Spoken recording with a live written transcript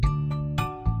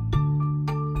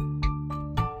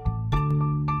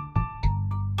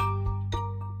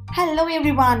Hello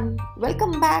everyone,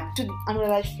 welcome back to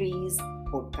Anuradha Shree's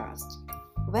podcast.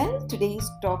 Well, today's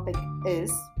topic is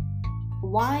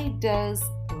why does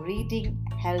reading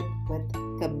help with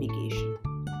communication?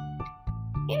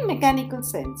 In mechanical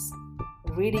sense,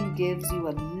 reading gives you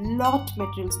a lot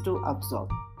materials to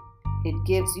absorb. It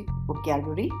gives you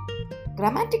vocabulary,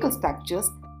 grammatical structures,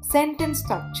 sentence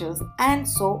structures, and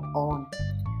so on.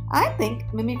 I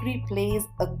think mimicry plays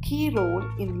a key role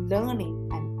in learning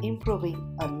and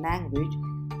improving a language,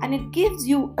 and it gives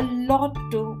you a lot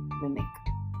to mimic.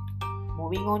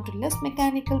 Moving on to less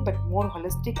mechanical but more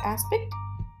holistic aspect,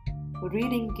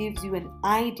 reading gives you an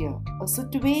idea, a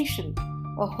situation,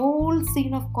 a whole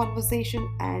scene of conversation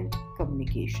and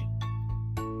communication.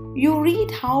 You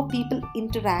read how people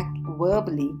interact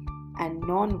verbally and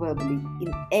non-verbally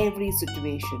in every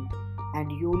situation,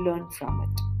 and you learn from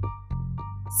it.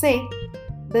 Say,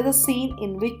 there's a scene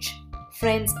in which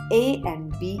friends A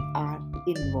and B are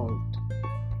involved,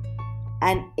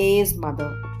 and A's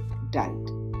mother died.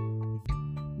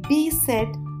 B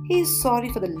said he is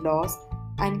sorry for the loss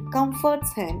and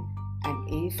comforts him, and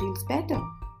A feels better.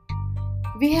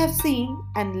 We have seen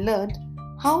and learned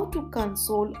how to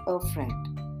console a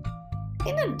friend.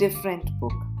 In a different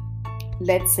book,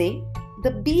 let's say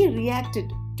the B reacted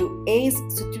to A's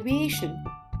situation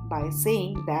by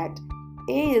saying that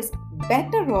A is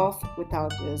better off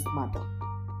without his mother,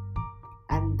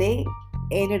 and they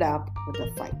ended up with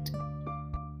a fight.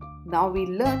 Now we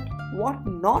learn what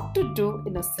not to do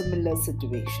in a similar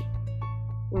situation.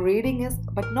 Reading is,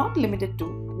 but not limited to,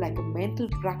 like a mental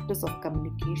practice of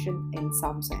communication in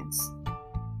some sense.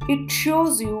 It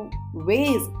shows you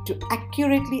ways to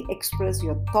accurately express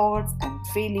your thoughts and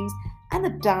feelings and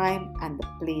the time and the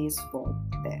place for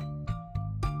them.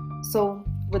 So,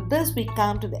 with this, we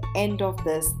come to the end of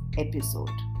this episode.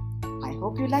 I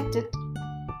hope you liked it.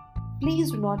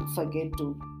 Please do not forget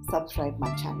to subscribe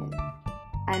my channel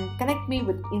and connect me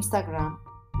with Instagram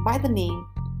by the name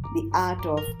The Art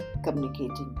of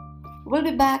Communicating. We'll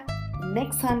be back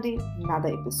next Sunday, another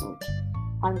episode.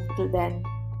 Until then,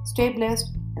 stay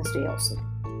blessed and stay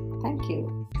awesome. Thank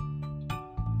you.